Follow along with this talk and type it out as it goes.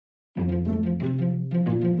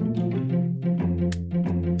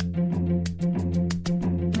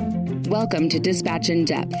Welcome to Dispatch in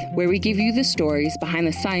Depth, where we give you the stories behind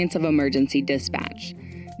the science of emergency dispatch.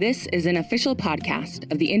 This is an official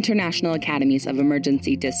podcast of the International Academies of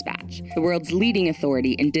Emergency Dispatch, the world's leading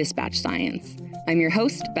authority in dispatch science. I'm your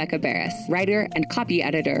host, Becca Barris, writer and copy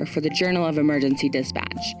editor for the Journal of Emergency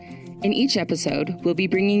Dispatch. In each episode, we'll be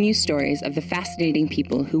bringing you stories of the fascinating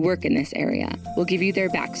people who work in this area. We'll give you their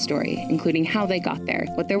backstory, including how they got there,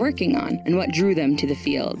 what they're working on, and what drew them to the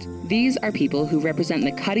field. These are people who represent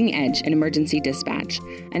the cutting edge in emergency dispatch,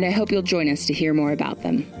 and I hope you'll join us to hear more about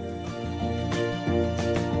them.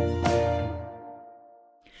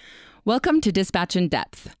 Welcome to Dispatch in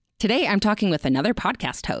Depth. Today, I'm talking with another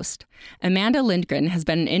podcast host. Amanda Lindgren has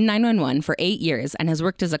been in 911 for 8 years and has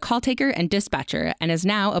worked as a call taker and dispatcher and is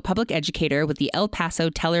now a public educator with the El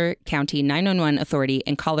Paso Teller County 911 Authority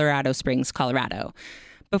in Colorado Springs, Colorado.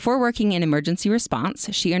 Before working in emergency response,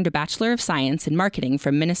 she earned a Bachelor of Science in Marketing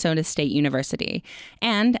from Minnesota State University.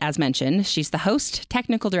 And, as mentioned, she's the host,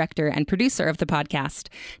 technical director, and producer of the podcast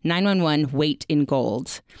 911 Weight in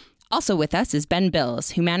Gold. Also with us is Ben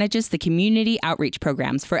Bills, who manages the community outreach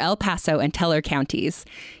programs for El Paso and Teller counties.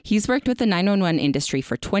 He's worked with the 911 industry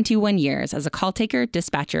for 21 years as a call taker,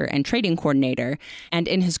 dispatcher, and training coordinator, and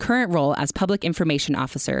in his current role as Public Information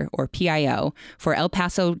Officer, or PIO, for El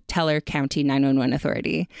Paso Teller County 911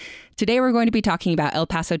 Authority. Today we're going to be talking about El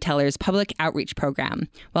Paso Teller's public outreach program.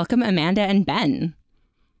 Welcome, Amanda and Ben.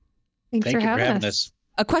 Thanks for having us.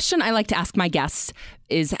 A question I like to ask my guests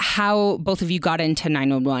is how both of you got into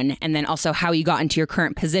 911 and then also how you got into your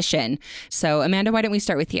current position. So, Amanda, why don't we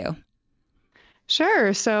start with you?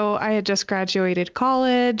 Sure. So I had just graduated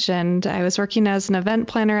college and I was working as an event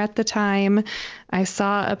planner at the time. I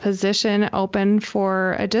saw a position open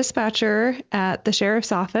for a dispatcher at the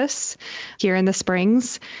sheriff's office here in the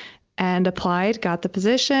Springs and applied, got the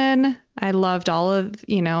position. I loved all of,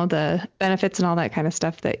 the benefits and all that kind of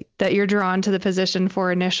stuff that you're drawn to the position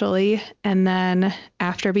for initially. And then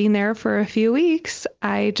after being there for a few weeks,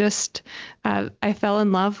 I fell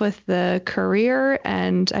in love with the career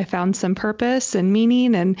and I found some purpose and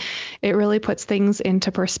meaning, and it really puts things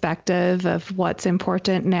into perspective of what's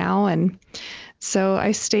important now. And so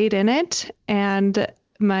I stayed in it, and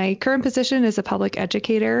my current position is a public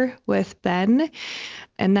educator with Ben.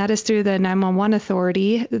 And that is through the 911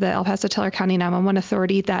 Authority, the El Paso Teller County 911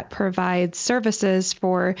 Authority, that provides services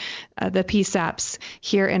for the PSAPs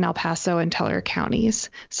here in El Paso and Teller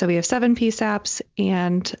counties. So we have 7 PSAPs,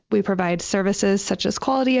 and we provide services such as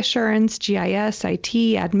quality assurance, GIS, IT,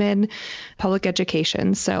 admin, public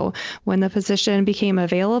education. So when the position became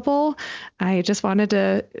available, I just wanted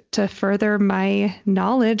to further my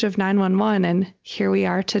knowledge of 911, and here we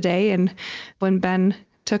are today. And when Ben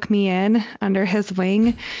took me in under his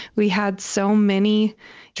wing, we had so many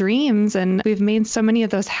dreams, and we've made so many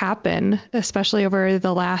of those happen, especially over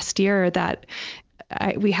the last year that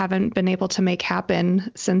we haven't been able to make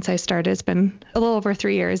happen since I started. It's been a little over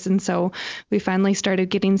 3 years. And so we finally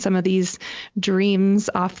started getting some of these dreams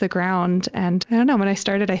off the ground. And I don't know, when I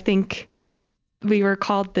started, I think we were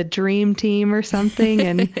called the Dream Team or something,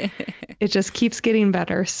 and it just keeps getting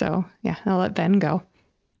better. So yeah, I'll let Ben go.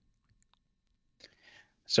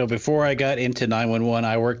 So before I got into 911,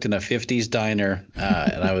 I worked in a 50s diner,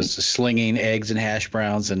 and I was slinging eggs and hash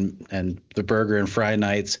browns and the burger and fry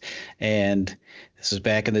nights. And this was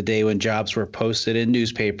back in the day when jobs were posted in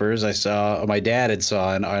newspapers. My dad had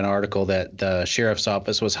saw an article that the sheriff's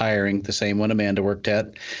office was hiring, the same one Amanda worked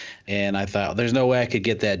at. And I thought, there's no way I could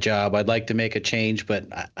get that job. I'd like to make a change, but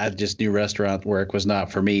I just knew restaurant work was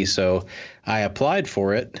not for me. So I applied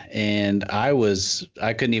for it, and I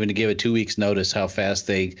couldn't even give it 2 weeks notice how fast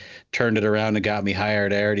they turned it around and got me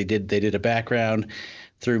hired. They did a background,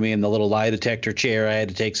 threw me in the little lie detector chair. I had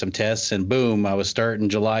to take some tests, and boom, I was starting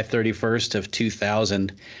July 31st of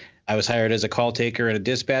 2000. I was hired as a call taker and a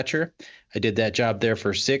dispatcher. I did that job there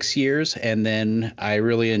for 6 years, and then I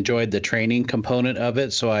really enjoyed the training component of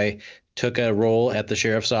it. So I took a role at the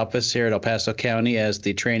sheriff's office here at El Paso County as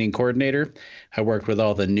the training coordinator. I worked with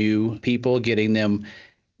all the new people, getting them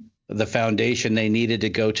the foundation they needed to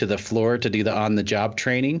go to the floor to do the on-the-job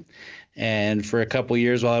training. And for a couple of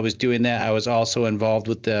years while I was doing that, I was also involved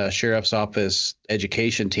with the sheriff's office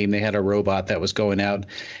education team. They had a robot that was going out,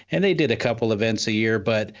 and they did a couple events a year.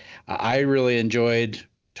 But I really enjoyed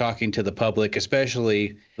talking to the public,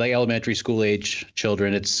 especially like elementary school age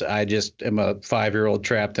children. I just am a 5-year-old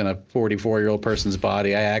trapped in a 44-year-old person's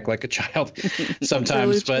body. I act like a child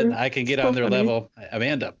sometimes, really, but I can get on their level.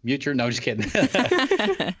 Amanda, mute your, no, just kidding.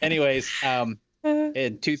 Anyways,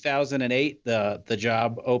 In 2008, the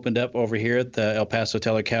job opened up over here at the El Paso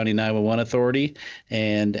Teller County 911 Authority.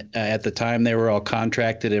 And at the time, they were all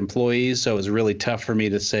contracted employees. So it was really tough for me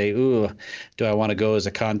to say, ooh, do I want to go as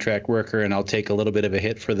a contract worker? And I'll take a little bit of a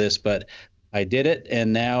hit for this. But I did it.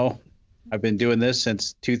 And now I've been doing this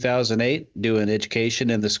since 2008, doing education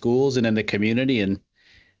in the schools and in the community. And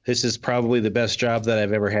this is probably the best job that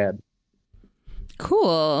I've ever had.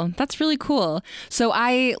 Cool. That's really cool. So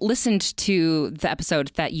I listened to the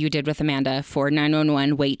episode that you did with Amanda for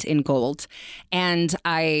 911 Weight in Gold, and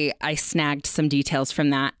I snagged some details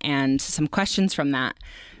from that and some questions from that.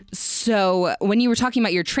 So when you were talking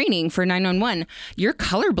about your training for 911, you're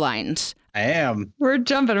colorblind. I am. We're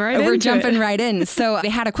jumping right in. So they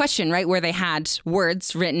had a question, right, where they had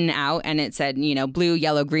words written out and it said, blue,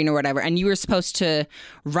 yellow, green, or whatever. And you were supposed to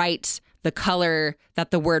write the color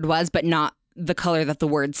that the word was, but not the color that the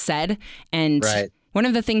word said. And One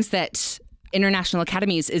of the things that International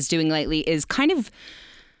Academies is doing lately is kind of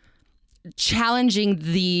challenging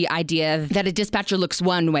the idea that a dispatcher looks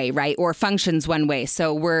one way, right, or functions one way.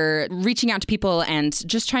 So we're reaching out to people and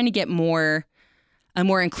just trying to get a more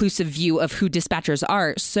inclusive view of who dispatchers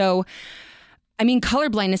are. So I mean, color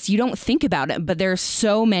blindness, you don't think about it, but there are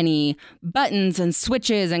so many buttons and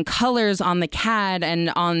switches and colors on the CAD and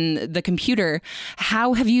on the computer.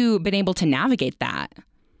 How have you been able to navigate that?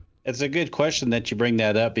 It's a good question that you bring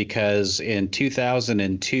that up, because in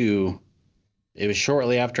 2002, it was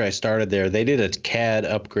shortly after I started there, they did a CAD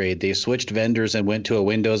upgrade. They switched vendors and went to a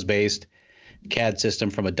Windows-based CAD system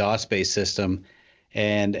from a DOS-based system.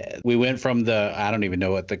 And we went from I don't even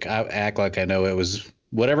know I act like I know, it was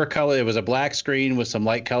whatever color. It was a black screen with some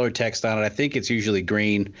light colored text on it. I think it's usually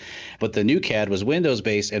green, but the new CAD was Windows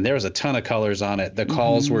based, and there was a ton of colors on it. The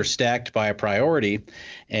calls were stacked by a priority,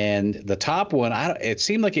 and the top one, it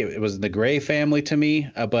seemed like it was the gray family to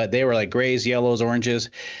me, but they were like grays, yellows, oranges.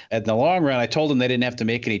 In the long run, I told them they didn't have to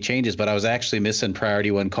make any changes, but I was actually missing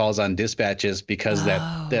priority one calls on dispatches because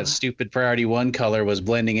that stupid priority one color was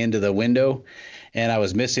blending into the window, and I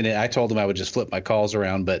was missing it. I told them I would just flip my calls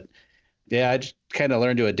around, but yeah, I just kind of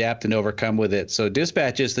learned to adapt and overcome with it. So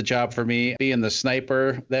dispatch is the job for me. Being the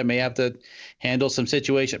sniper that may have to handle some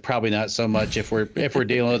situation, probably not so much if we're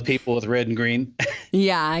dealing with people with red and green.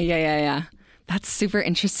 Yeah. That's super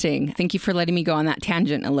interesting. Thank you for letting me go on that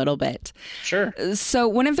tangent a little bit. Sure. So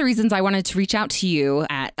one of the reasons I wanted to reach out to you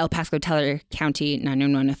at El Paso Teller County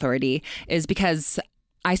 911 Authority is because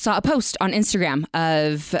I saw a post on Instagram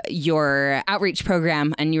of your outreach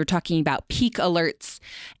program, and you were talking about peak alerts.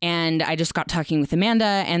 And I just got talking with Amanda,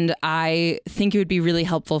 and I think it would be really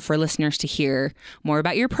helpful for listeners to hear more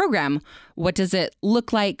about your program. What does it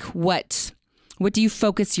look like? What do you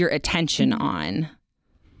focus your attention on?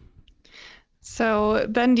 So,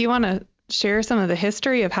 Ben, do you want to share some of the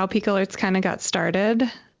history of how peak alerts kind of got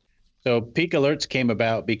started? So peak alerts came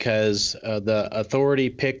about because the authority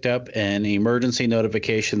picked up an emergency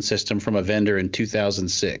notification system from a vendor in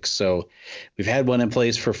 2006. So we've had one in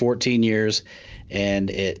place for 14 years, and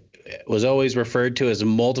it was always referred to as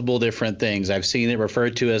multiple different things. I've seen it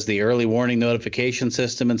referred to as the early warning notification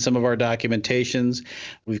system in some of our documentations.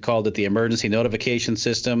 We've called it the emergency notification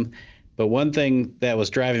system. But one thing that was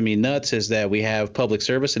driving me nuts is that we have public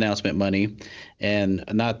service announcement money, and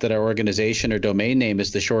not that our organization or domain name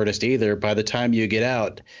is the shortest either. By the time you get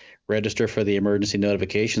out, register for the emergency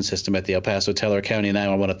notification system at the El Paso Teller County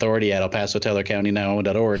 911 Authority at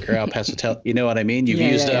elpasotellercounty911.org or El Paso Teller. You know what I mean? You've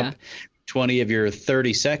used up 20 of your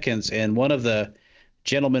 30 seconds. And one of the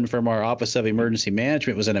gentlemen from our Office of Emergency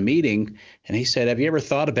Management was in a meeting, and he said, have you ever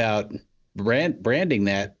thought about branding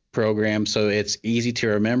that program so it's easy to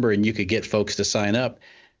remember and you could get folks to sign up?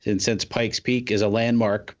 And since Pikes Peak is a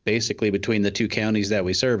landmark basically between the two counties that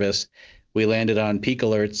we service, we landed on Peak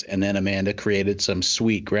Alerts, and then Amanda created some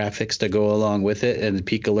sweet graphics to go along with it, and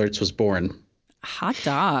Peak Alerts was born. Hot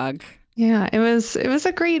dog. Yeah, it was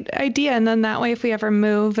a great idea. And then that way, if we ever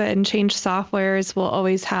move and change softwares, we'll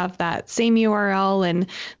always have that same URL and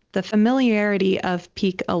the familiarity of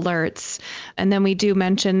peak alerts. And then we do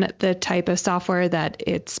mention the type of software that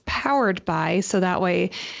it's powered by, so that way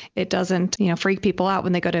it doesn't, freak people out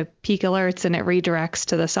when they go to peak alerts and it redirects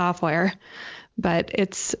to the software. But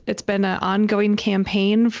it's been an ongoing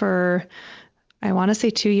campaign for, I want to say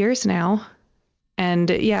 2 years now. And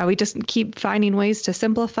yeah, we just keep finding ways to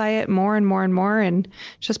simplify it more and more and more. And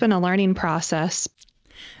it's just been a learning process.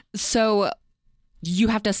 So You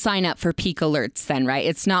have to sign up for peak alerts then, right?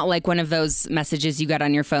 It's not like one of those messages you got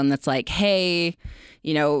on your phone that's like, hey,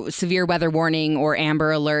 severe weather warning or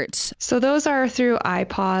Amber Alert. So those are through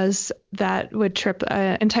iPause that would trip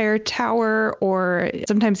an entire tower or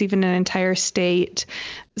sometimes even an entire state.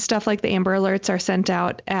 Stuff like the Amber Alerts are sent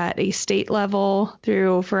out at a state level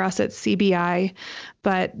through, for us, it's CBI.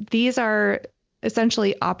 But these are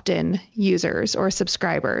essentially opt-in users or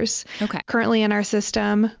subscribers. Okay. Currently in our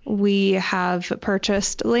system, we have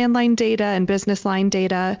purchased landline data and business line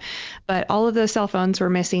data, but all of those cell phones were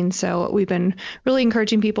missing. So we've been really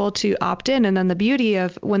encouraging people to opt in. And then the beauty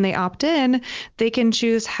of when they opt in, they can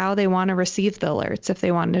choose how they want to receive the alerts. If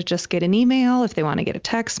they want to just get an email, if they want to get a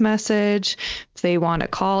text message, if they want to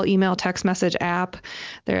call, email, text message app,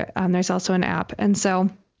 there's also an app. And so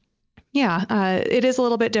it is a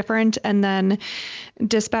little bit different. And then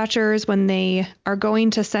dispatchers, when they are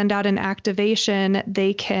going to send out an activation,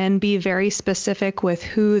 they can be very specific with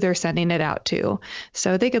who they're sending it out to.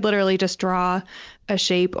 So they could literally just draw a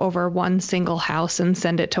shape over one single house and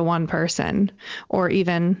send it to one person, or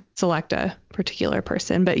even select a particular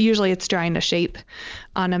person. But usually it's drawing a shape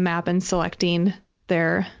on a map and selecting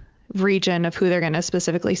their region of who they're going to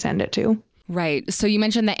specifically send it to. Right. So you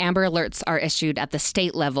mentioned that Amber Alerts are issued at the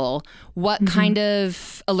state level. What kind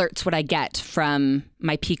of alerts would I get from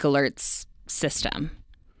my Peak Alerts system?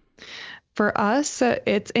 For us,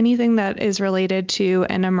 it's anything that is related to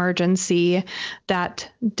an emergency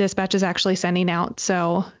that dispatch is actually sending out.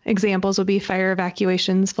 So examples would be fire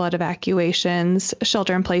evacuations, flood evacuations,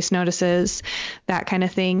 shelter-in-place notices, that kind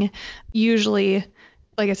of thing. Usually,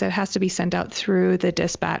 like I said, it has to be sent out through the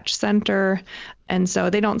dispatch center. And so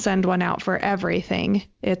they don't send one out for everything.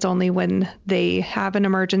 It's only when they have an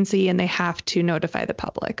emergency and they have to notify the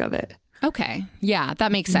public of it. Okay. Yeah,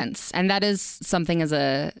 that makes sense. And that is something as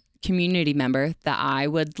a community member that I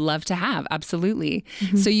would love to have. Absolutely.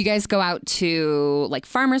 So you guys go out to like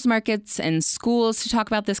farmers markets and schools to talk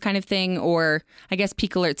about this kind of thing, or I guess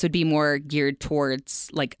Peak Alerts would be more geared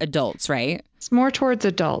towards like adults, right? It's more towards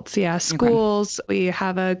adults. Yeah. Schools, we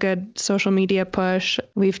have a good social media push.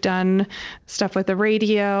 We've done stuff with the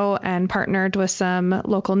radio and partnered with some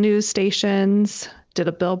local news stations, did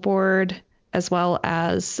a billboard, as well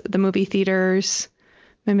as the movie theaters.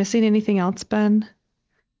 Am I missing anything else, Ben?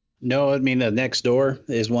 No, I mean, Next Door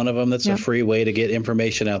is one of them. That's a free way to get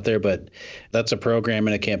information out there. But that's a program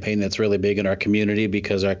and a campaign that's really big in our community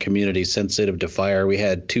because our community is sensitive to fire. We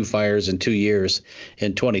had 2 fires in 2 years,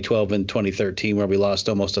 in 2012 and 2013, where we lost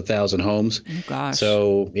almost 1,000 homes. Oh, gosh.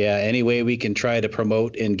 So, yeah, any way we can try to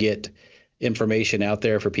promote and get information out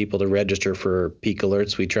there for people to register for Peak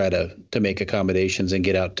Alerts, we try to make accommodations and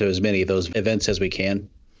get out to as many of those events as we can.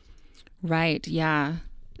 Right. Yeah.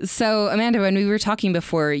 So, Amanda, when we were talking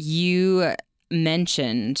before, you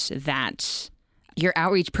mentioned that your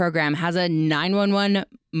outreach program has a 911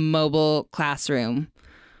 mobile classroom.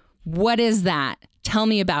 What is that? Tell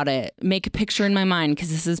me about it. Make a picture in my mind because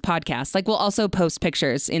this is podcast. Like, we'll also post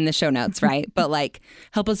pictures in the show notes, right? But like,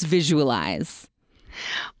 help us visualize.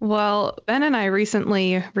 Well, Ben and I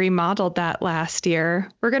recently remodeled that last year.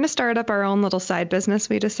 We're going to start up our own little side business,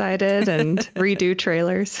 we decided, and redo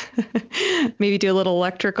trailers. Maybe do a little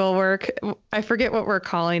electrical work. I forget what we're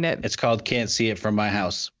calling it. It's called Can't See It From My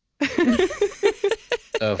House.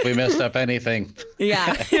 So if we messed up anything.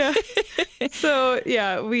 Yeah. Yeah. So,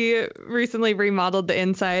 we recently remodeled the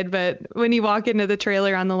inside, but when you walk into the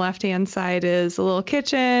trailer on the left-hand side is a little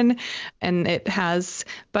kitchen, and it has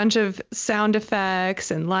a bunch of sound effects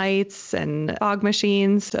and lights and fog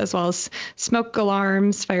machines, as well as smoke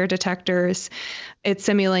alarms, fire detectors. It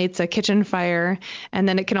simulates a kitchen fire, and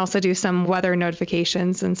then it can also do some weather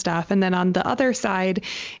notifications and stuff. And then on the other side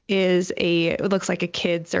is it looks like a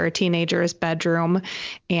kid's or a teenager's bedroom,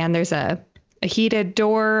 and there's a heated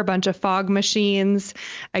door, a bunch of fog machines,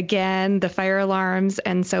 again, the fire alarms.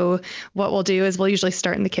 And so what we'll do is we'll usually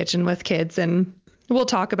start in the kitchen with kids, and we'll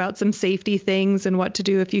talk about some safety things and what to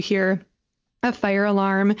do if you hear a fire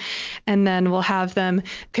alarm, and then we'll have them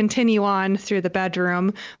continue on through the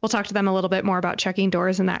bedroom. We'll talk to them a little bit more about checking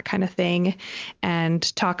doors and that kind of thing,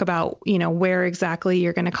 and talk about, where exactly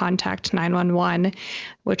you're going to contact 911,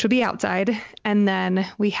 which would be outside. And then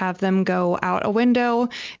we have them go out a window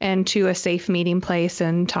and to a safe meeting place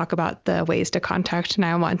and talk about the ways to contact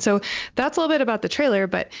 911. So that's a little bit about the trailer.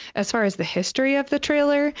 But as far as the history of the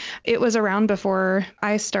trailer, it was around before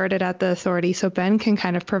I started at the authority. So Ben can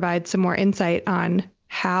kind of provide some more insight on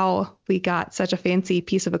how we got such a fancy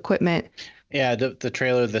piece of equipment. Yeah, the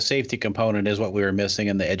trailer, the safety component is what we were missing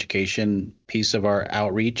in the education piece of our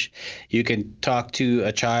outreach. You can talk to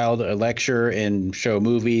a child, a lecture, and show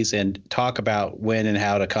movies and talk about when and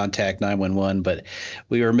how to contact 911, but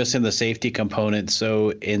we were missing the safety component.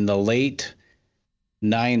 So in the late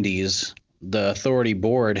 90s, the authority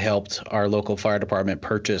board helped our local fire department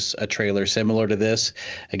purchase a trailer similar to this.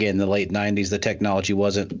 Again, in the late 90s, the technology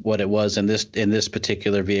wasn't what it was in this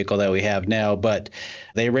particular vehicle that we have now, but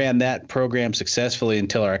they ran that program successfully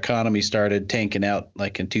until our economy started tanking out,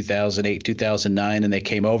 like in 2008, 2009, and they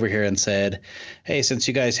came over here and said, "Hey, since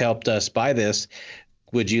you guys helped us buy this,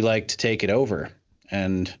 would you like to take it over?"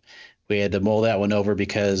 And we had to mull that one over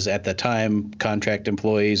because at the time, contract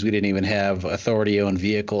employees, we didn't even have authority-owned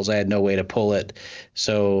vehicles. I had no way to pull it.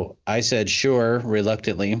 So I said, sure,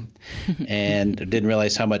 reluctantly, and didn't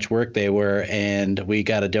realize how much work they were. And we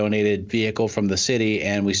got a donated vehicle from the city,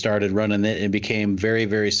 and we started running it and became very,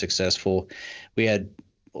 very successful. We had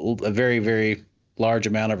a very, very large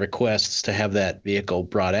amount of requests to have that vehicle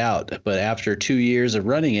brought out. But after 2 years of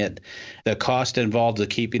running it, the cost involved with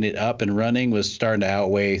keeping it up and running was starting to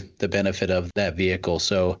outweigh the benefit of that vehicle.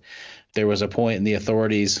 So there was a point in the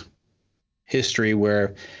authorities' history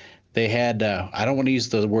where they had, I don't want to use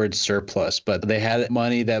the word surplus, but they had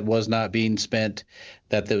money that was not being spent,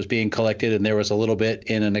 that was being collected, and there was a little bit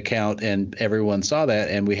in an account, and everyone saw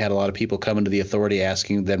that. And we had a lot of people coming to the authority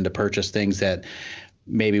asking them to purchase things that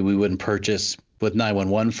maybe we wouldn't purchase with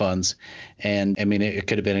 911 funds. And I mean, it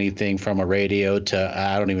could have been anything from a radio to,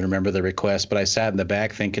 I don't even remember the request, but I sat in the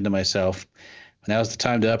back thinking to myself, now's the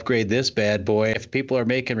time to upgrade this bad boy. If people are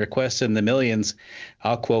making requests in the millions,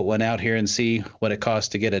 I'll quote one out here and see what it costs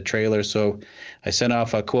to get a trailer. So I sent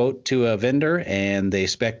off a quote to a vendor, and they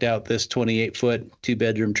spec'd out this 28-foot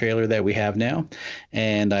 2-bedroom trailer that we have now.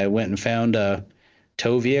 And I went and found a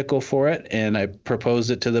tow vehicle for it, and I proposed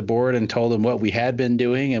it to the board and told them what we had been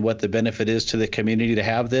doing and what the benefit is to the community to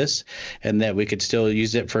have this, and that we could still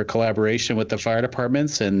use it for collaboration with the fire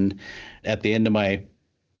departments. And at the end of my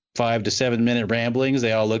 5 to 7 minute ramblings,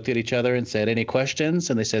 they all looked at each other and said, "Any questions?"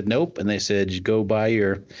 And they said, "Nope." And they said, "Go buy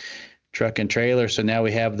your truck and trailer." So now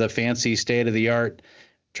we have the fancy state-of-the-art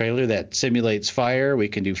trailer that simulates fire. We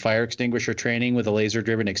can do fire extinguisher training with a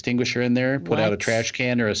laser-driven extinguisher in there, put out a trash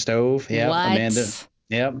can or a stove. Yeah, Amanda.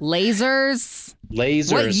 Yep. Lasers.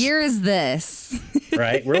 What year is this?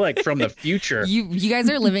 Right. We're like from the future. You guys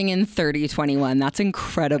are living in 3021. That's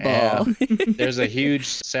incredible. Yeah. There's a huge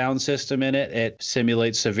sound system in it. It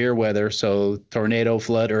simulates severe weather. So tornado,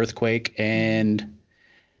 flood, earthquake, and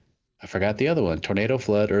I forgot the other one. Tornado,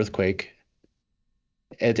 flood, earthquake.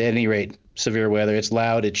 At any rate, severe weather. It's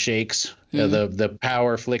loud. It shakes. The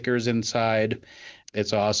power flickers inside.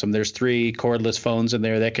 It's awesome. There's 3 cordless phones in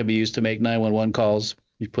there that can be used to make 911 calls.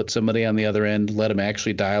 You put somebody on the other end, let them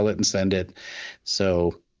actually dial it and send it.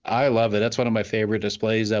 So I love it. That's one of my favorite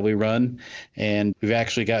displays that we run. And we've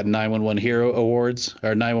actually gotten 911 Hero Awards,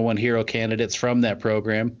 or 911 Hero candidates from that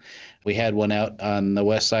program. We had one out on the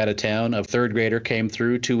west side of town. A 3rd grader came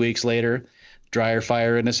through 2 weeks later, dryer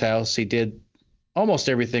fire in his house. He did almost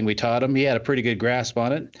everything we taught him. He had a pretty good grasp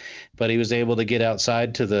on it, but he was able to get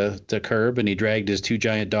outside to the curb, and he dragged his 2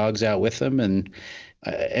 giant dogs out with him. And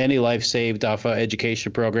any life saved off an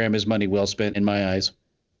education program is money well spent in my eyes.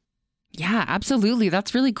 Yeah, absolutely.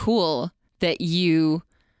 That's really cool that you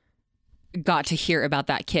got to hear about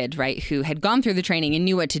that kid, right, who had gone through the training and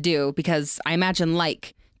knew what to do, because I imagine,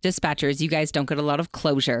 like dispatchers, you guys don't get a lot of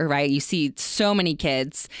closure, right? You see so many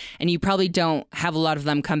kids, and you probably don't have a lot of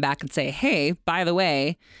them come back and say, "Hey, by the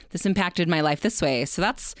way, this impacted my life this way." So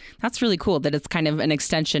that's really cool that it's kind of an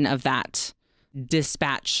extension of that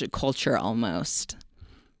dispatch culture almost.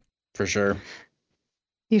 For sure.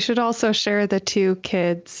 You should also share the 2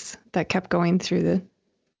 kids that kept going through the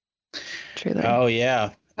trailer. Oh,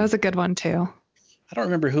 yeah. That was a good one, too. I don't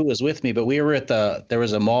remember who was with me, but we were there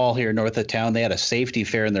was a mall here north of town. They had a safety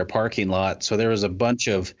fair in their parking lot. So there was a bunch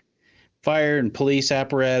of fire and police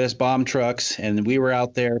apparatus, bomb trucks, and we were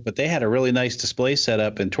out there, but they had a really nice display set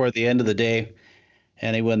up. And toward the end of the day,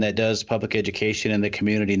 anyone that does public education in the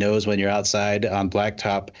community knows when you're outside on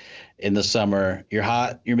blacktop in the summer, you're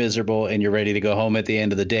hot, you're miserable, and you're ready to go home at the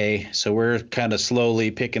end of the day. So we're kind of slowly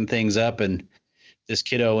picking things up, and this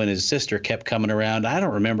kiddo and his sister kept coming around. I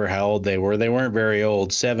don't remember how old they were. They weren't very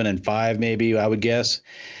old, 7 and 5 maybe, I would guess.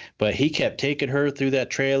 But he kept taking her through that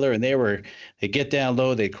trailer, and they get down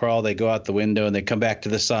low, they crawl, they go out the window, and they come back to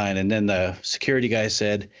the sign. And then the security guy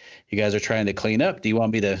said, "You guys are trying to clean up. Do you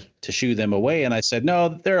want me to shoo them away?" And I said, "No,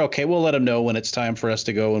 they're okay. We'll let them know when it's time for us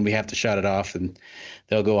to go, and we have to shut it off, and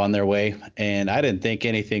they'll go on their way." And I didn't think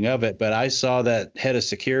anything of it, but I saw that head of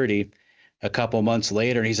security a couple months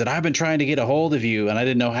later, and he said, I've been trying to get a hold of you, and I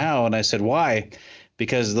didn't know how. And I said, why?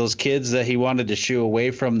 Because those kids that he wanted to shoo away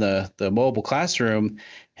from the mobile classroom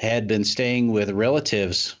had been staying with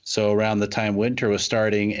relatives. So around the time winter was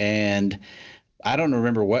starting, and I don't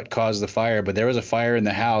remember what caused the fire, but there was a fire in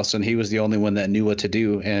the house, and he was the only one that knew what to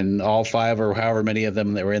do. And all 5 or however many of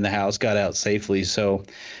them that were in the house got out safely. So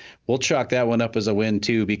we'll chalk that one up as a win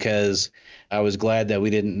too, because I was glad that we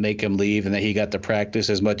didn't make him leave and that he got to practice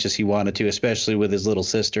as much as he wanted to, especially with his little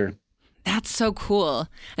sister. That's so cool.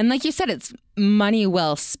 And like you said, it's money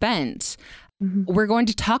well spent. Mm-hmm. We're going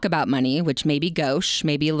to talk about money, which may be gauche,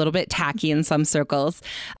 maybe a little bit tacky in some circles.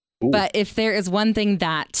 Ooh. But if there is one thing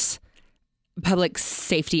that public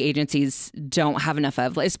safety agencies don't have enough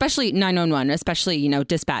of, especially 911, especially,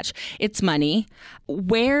 dispatch, it's money.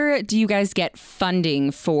 Where do you guys get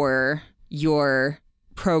funding for your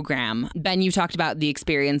program? Ben, you talked about the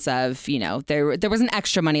experience of, there wasn't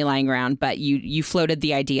extra money lying around, but you floated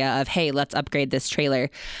the idea of, hey, let's upgrade this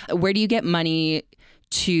trailer. Where do you get money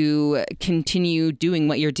to continue doing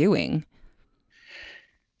what you're doing?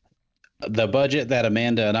 The budget that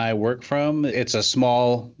Amanda and I work from, it's a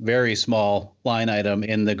small, very small line item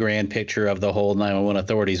in the grand picture of the whole 911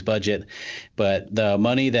 Authority's budget. But the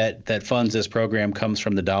money that funds this program comes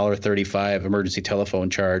from the $1.35 emergency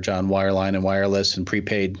telephone charge on wireline and wireless and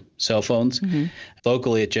prepaid cell phones. Mm-hmm.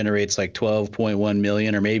 Locally, it generates like 12.1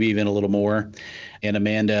 million or maybe even a little more. And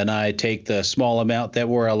Amanda and I take the small amount that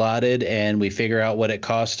we're allotted and we figure out what it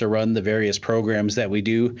costs to run the various programs that we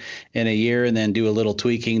do in a year, and then do a little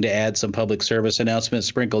tweaking to add some public service announcements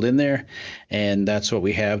sprinkled in there. And that's what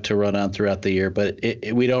we have to run on throughout the year. But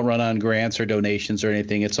we don't run on grants or donations or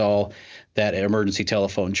anything. It's all that emergency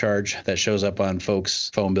telephone charge that shows up on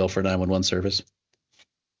folks' phone bill for 911 service.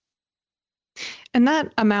 And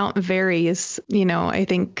that amount varies, I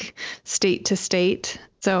think state to state.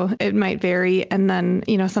 So it might vary. And then,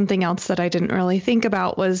 something else that I didn't really think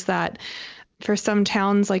about was that for some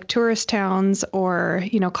towns like tourist towns or,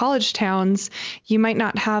 college towns, you might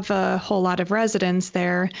not have a whole lot of residents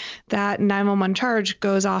there. That 911 charge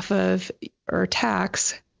goes off of, or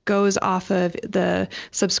tax goes off of the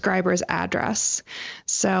subscriber's address.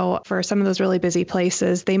 So for some of those really busy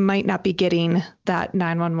places, they might not be getting that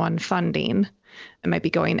 911 funding. It might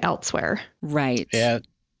be going elsewhere. Right. Yeah.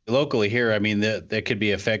 Locally here, I mean, that could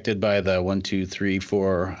be affected by the 1, 2, 3,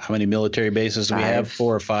 4. How many military bases do we have?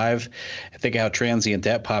 4 or 5. I think how transient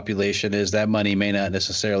that population is. That money may not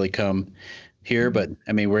necessarily come here, but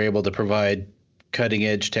I mean, we're able to provide cutting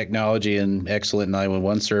edge technology and excellent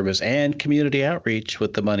 911 service and community outreach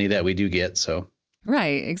with the money that we do get. So,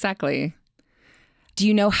 right, exactly. Do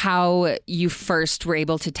you know how you first were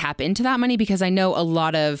able to tap into that money? Because I know a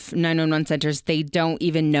lot of 911 centers, they don't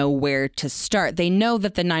even know where to start. They know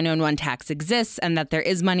that the 911 tax exists and that there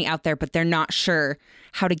is money out there, but they're not sure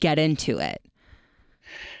how to get into it.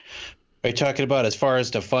 Are you talking about as far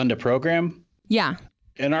as to fund a program? Yeah.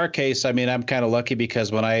 In our case, I mean, I'm kind of lucky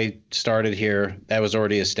because when I started here, that was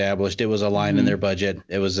already established. It was a line in their budget.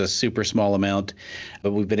 It was a super small amount,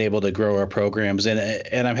 but we've been able to grow our programs.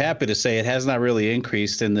 And I'm happy to say it has not really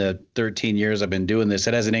increased in the 13 years I've been doing this.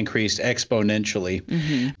 It hasn't increased exponentially.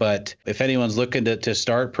 Mm-hmm. But if anyone's looking to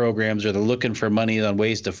start programs or they're looking for money on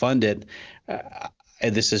ways to fund it,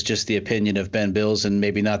 and this is just the opinion of Ben Bills and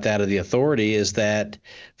maybe not that of the authority, is that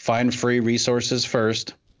find free resources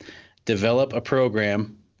first. Develop a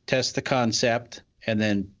program, test the concept, and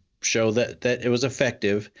then show that it was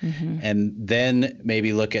effective, and then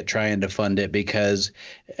maybe look at trying to fund it. Because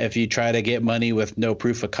if you try to get money with no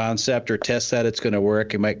proof of concept or test that it's going to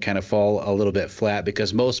work, it might kind of fall a little bit flat,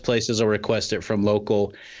 because most places will request it from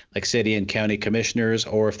local, like city and county commissioners,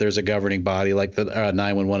 or if there's a governing body like the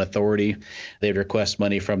 911 authority, they'd request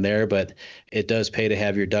money from there. But it does pay to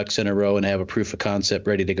have your ducks in a row and have a proof of concept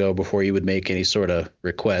ready to go before you would make any sort of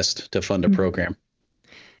request to fund a program.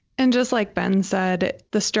 And just like Ben said,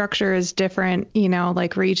 the structure is different,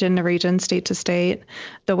 like region to region, state to state.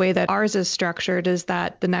 The way that ours is structured is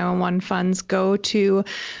that the 911 funds go to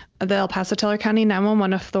the El Paso Teller County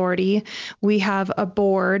 911 Authority. We have a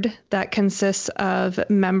board that consists of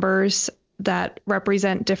members that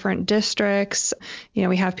represent different districts.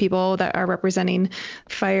 We have people that are representing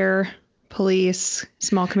fire, police,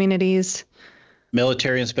 small communities.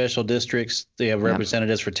 Military and special districts, they have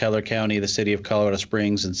representatives for Teller County, the city of Colorado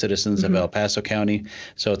Springs, and citizens of El Paso County.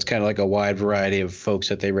 So it's kind of like a wide variety of folks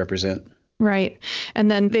that they represent. Right.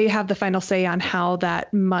 And then they have the final say on how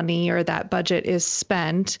that money or that budget is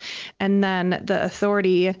spent. And then the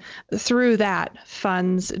authority, through that,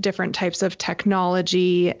 funds different types of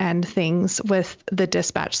technology and things with the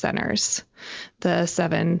dispatch centers, the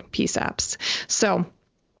 7 PSAPs. So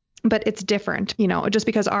but it's different. Just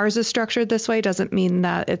because ours is structured this way doesn't mean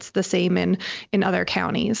that it's the same in other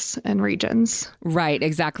counties and regions. Right,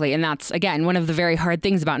 exactly. And that's, again, one of the very hard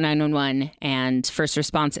things about 911 and first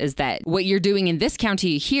response is that what you're doing in this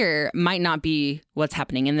county here might not be what's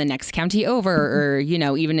happening in the next county over or,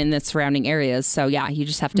 even in the surrounding areas. So yeah, you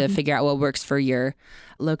just have to figure out what works for your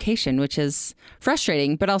location, which is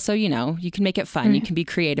frustrating, but also, you can make it fun. Right. You can be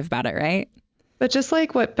creative about it, right? But just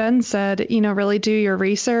like what Ben said, really do your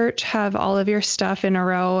research, have all of your stuff in a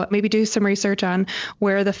row, maybe do some research on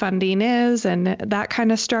where the funding is and that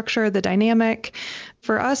kind of structure, the dynamic.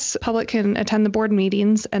 For us, public can attend the board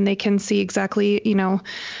meetings and they can see exactly,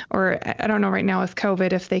 or I don't know right now with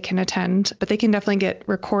COVID if they can attend, but they can definitely get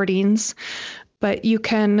recordings. But you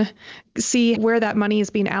can see where that money is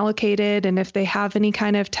being allocated and if they have any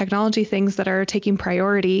kind of technology things that are taking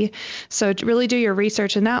priority. So really do your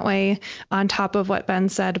research in that way on top of what Ben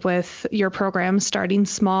said with your program, starting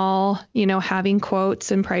small, having quotes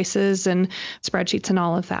and prices and spreadsheets and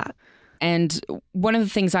all of that. And one of the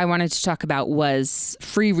things I wanted to talk about was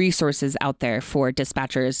free resources out there for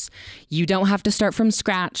dispatchers. You don't have to start from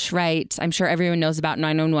scratch, right? I'm sure everyone knows about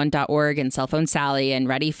 911.org and Cell Phone Sally and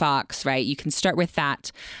Ready Fox, right? You can start with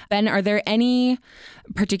that. Ben, are there any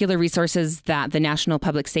particular resources that the National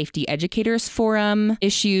Public Safety Educators Forum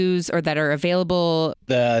issues or that are available?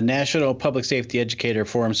 The National Public Safety Educator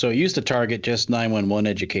Forum, so it used to target just 911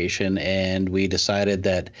 education, and we decided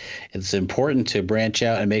that it's important to branch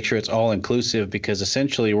out and make sure it's all inclusive because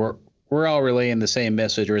essentially we're all relaying the same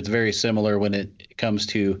message, or it's very similar when it comes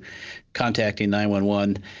to contacting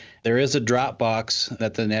 911. There is a Dropbox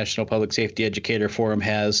that the National Public Safety Educator Forum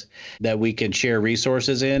has that we can share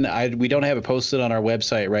resources in. We don't have it posted on our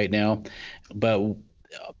website right now, but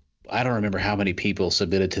I don't remember how many people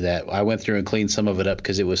submitted to that. I went through and cleaned some of it up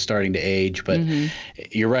because it was starting to age. But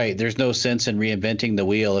You're right. There's no sense in reinventing the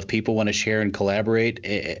wheel. If people want to share and collaborate,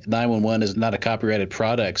 911 is not a copyrighted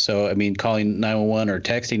product. So, calling 911 or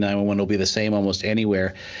texting 911 will be the same almost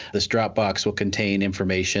anywhere. This Dropbox will contain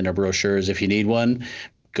information or brochures if you need one.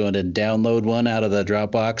 Go and download one out of the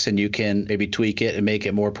Dropbox and you can maybe tweak it and make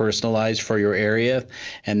it more personalized for your area.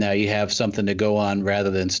 And now you have something to go on rather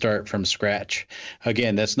than start from scratch.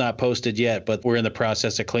 Again, that's not posted yet, but we're in the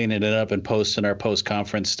process of cleaning it up and posting our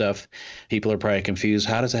post-conference stuff. People are probably confused.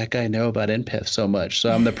 How does that guy know about NPEF so much? So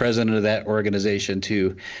I'm the president of that organization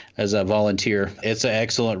too, as a volunteer. It's an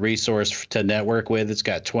excellent resource to network with. It's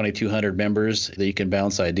got 2,200 members that you can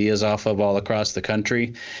bounce ideas off of all across the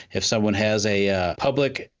country. If someone has a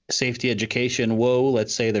public safety education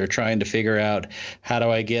let's say they're trying to figure out how do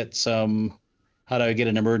I get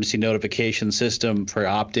an emergency notification system for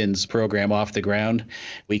opt-ins program off the ground,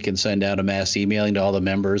 we can send out a mass emailing to all the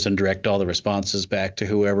members and direct all the responses back to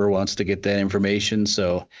whoever wants to get that information.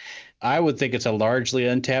 So I would think it's a largely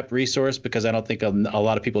untapped resource because I don't think a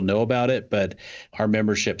lot of people know about it, but our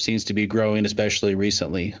membership seems to be growing, especially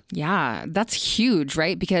recently. Yeah, that's huge,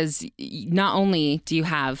 right? Because not only do you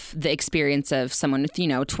have the experience of someone with,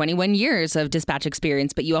 21 years of dispatch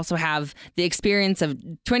experience, but you also have the experience of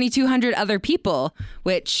 2,200 other people,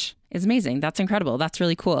 which is amazing. That's incredible. That's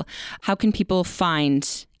really cool. How can people find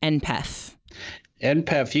NPEF?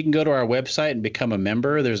 NPEF, you can go to our website and become a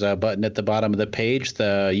member. There's a button at the bottom of the page.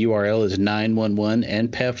 The URL is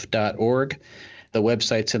 911npef.org. The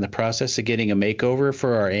website's in the process of getting a makeover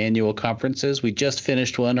for our annual conferences. We just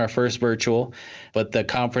finished one, our first virtual, but the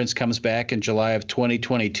conference comes back in July of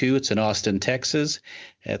 2022. It's in Austin, Texas.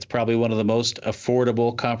 It's probably one of the most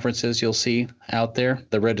affordable conferences you'll see out there.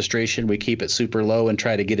 The registration, we keep it super low and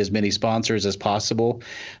try to get as many sponsors as possible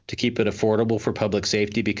to keep it affordable for public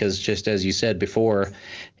safety because just as you said before,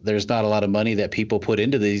 there's not a lot of money that people put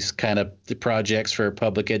into these kind of projects for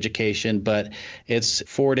public education, but it's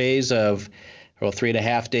 4 days of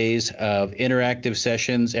 3.5 days of interactive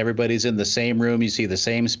sessions. Everybody's in the same room. You see the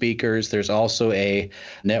same speakers. There's also a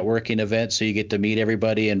networking event, so you get to meet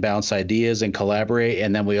everybody and bounce ideas and collaborate.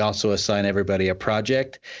 And then we also assign everybody a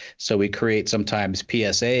project. So we create sometimes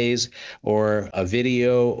PSAs or a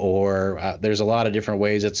video, or there's a lot of different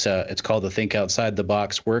ways. It's called the Think Outside the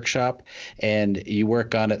Box workshop, and you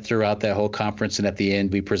work on it throughout that whole conference. And at the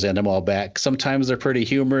end, we present them all back. Sometimes they're pretty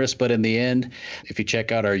humorous, but in the end, if you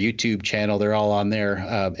check out our YouTube channel, they're all on there,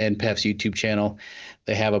 NPEF's YouTube channel.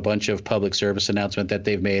 They have a bunch of public service announcements that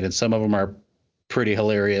they've made, and some of them are pretty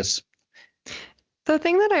hilarious. The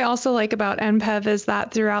thing that I also like about NPEF is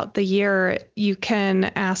that throughout the year, you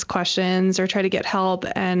can ask questions or try to get help,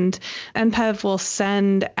 and NPEF will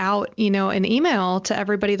send out, an email to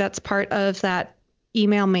everybody that's part of that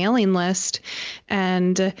email mailing list.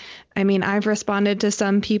 And I mean, I've responded to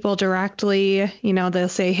some people directly. They'll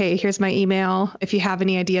say, hey, here's my email. If you have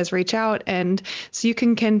any ideas, reach out. And so you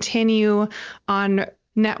can continue on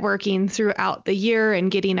networking throughout the year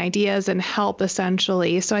and getting ideas and help,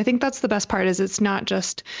 essentially. So I think that's the best part, is it's not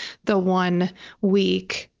just the 1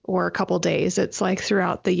 week or a couple days. It's like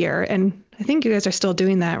throughout the year. And I think you guys are still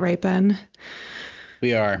doing that, right, Ben?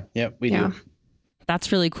 We are. Yep, we do.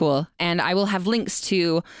 That's really cool. And I will have links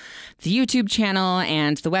to the YouTube channel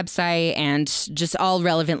and the website and just all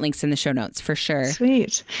relevant links in the show notes for sure.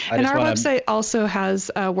 Sweet. And our website also has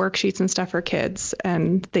worksheets and stuff for kids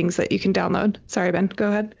and things that you can download. Sorry, Ben, go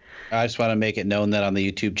ahead. I just want to make it known that on the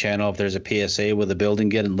YouTube channel, if there's a PSA with a building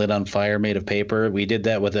getting lit on fire made of paper, we did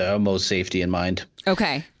that with the utmost safety in mind.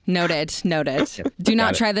 Okay. Noted. Yep, Do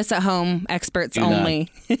not try this at home. Experts only.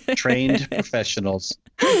 Trained professionals.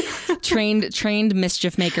 Trained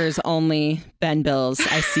mischief makers only. Ben Bills,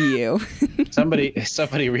 I see you.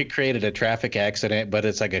 Somebody recreated a traffic accident, but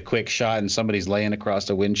it's like a quick shot and somebody's laying across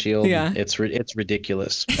a windshield. Yeah. It's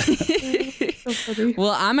ridiculous.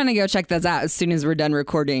 Well, I'm going to go check those out as soon as we're done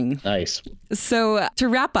recording. Nice. So to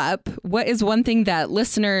wrap up, what is one thing that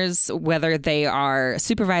listeners, whether they are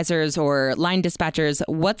supervisors or line dispatchers,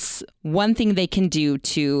 what's one thing they can do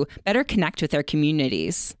to better connect with their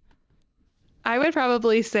communities? I would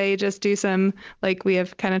probably say just do some, like we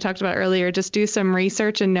have kind of talked about earlier, just do some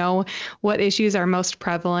research and know what issues are most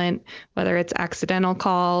prevalent, whether it's accidental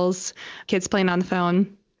calls, kids playing on the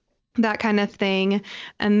phone, that kind of thing.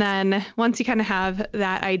 And then once you kind of have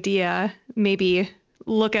that idea, maybe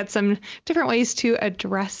look at some different ways to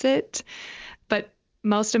address it. But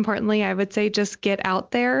most importantly, I would say just get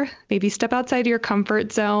out there, maybe step outside your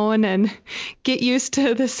comfort zone and get used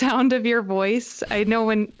to the sound of your voice. I know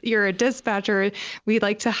when you're a dispatcher, we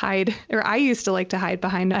like to hide, or I used to like to hide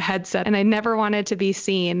behind a headset, and I never wanted to be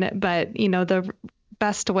seen. But, the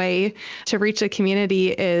best way to reach the community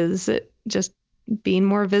is just being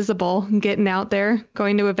more visible, getting out there,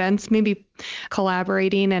 going to events, maybe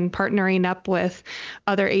collaborating and partnering up with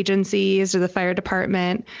other agencies or the fire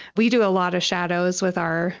department. We do a lot of shadows with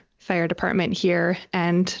our fire department here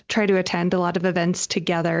and try to attend a lot of events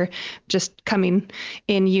together. Just coming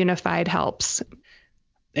in unified helps.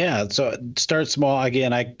 Yeah, so start small.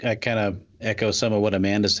 Again, I kind of echo some of what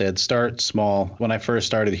Amanda said. Start small. When I first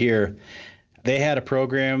started here, they had a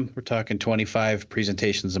program, we're talking 25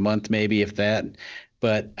 presentations a month, maybe, if that.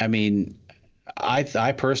 But I mean,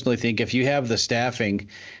 I personally think if you have the staffing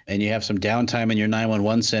and you have some downtime in your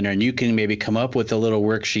 911 center and you can maybe come up with a little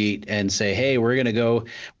worksheet and say, hey, we're going to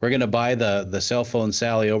buy the cell phone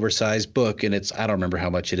Sally oversized book. And I don't remember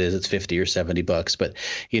how much it is. It's $50 or $70, but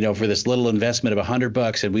for this little investment of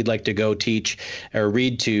 $100, and we'd like to go teach or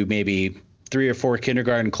read to maybe 3 or 4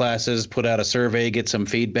 kindergarten classes, put out a survey, get some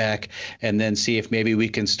feedback, and then see if maybe we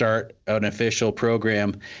can start an official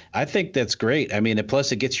program. I think that's great. I mean,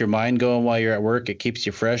 plus it gets your mind going while you're at work. It keeps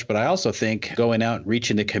you fresh. But I also think going out and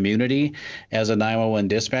reaching the community as a 911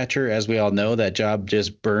 dispatcher, as we all know, that job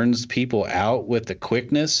just burns people out with the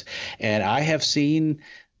quickness. And I have seen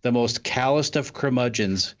the most calloused of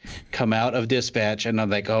curmudgeons come out of dispatch, and I'm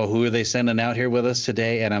like, oh, who are they sending out here with us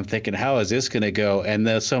today? And I'm thinking, how is this going to go?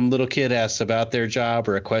 And some little kid asks about their job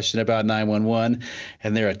or a question about 911,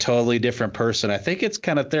 and they're a totally different person. I think it's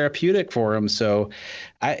kind of therapeutic for them. So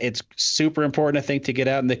it's super important, I think, to get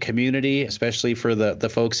out in the community, especially for the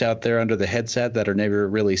folks out there under the headset that are never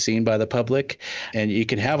really seen by the public. And you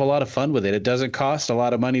can have a lot of fun with it. It doesn't cost a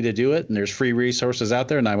lot of money to do it, and there's free resources out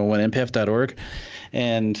there, 911mpef.org.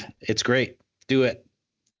 And it's great. Do it.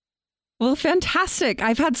 Well, fantastic.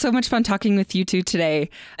 I've had so much fun talking with you two today.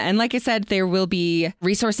 And like I said, there will be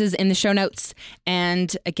resources in the show notes.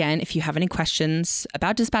 And again, if you have any questions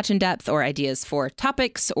about Dispatch in Depth or ideas for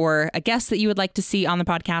topics or a guest that you would like to see on the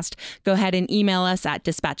podcast, go ahead and email us at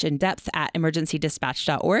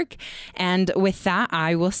dispatchinDepth@emergencydispatch.org. And with that,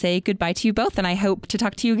 I will say goodbye to you both. And I hope to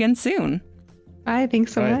talk to you again soon. Bye.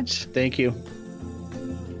 Thanks so much. Thank you.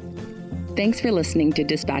 Thanks for listening to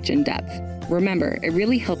Dispatch in Depth. Remember, it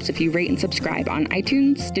really helps if you rate and subscribe on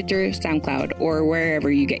iTunes, Stitcher, SoundCloud, or wherever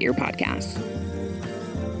you get your podcasts.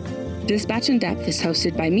 Dispatch in Depth is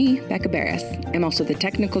hosted by me, Becca Barris. I'm also the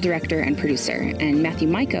technical director and producer, and Matthew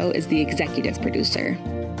Maiko is the executive producer.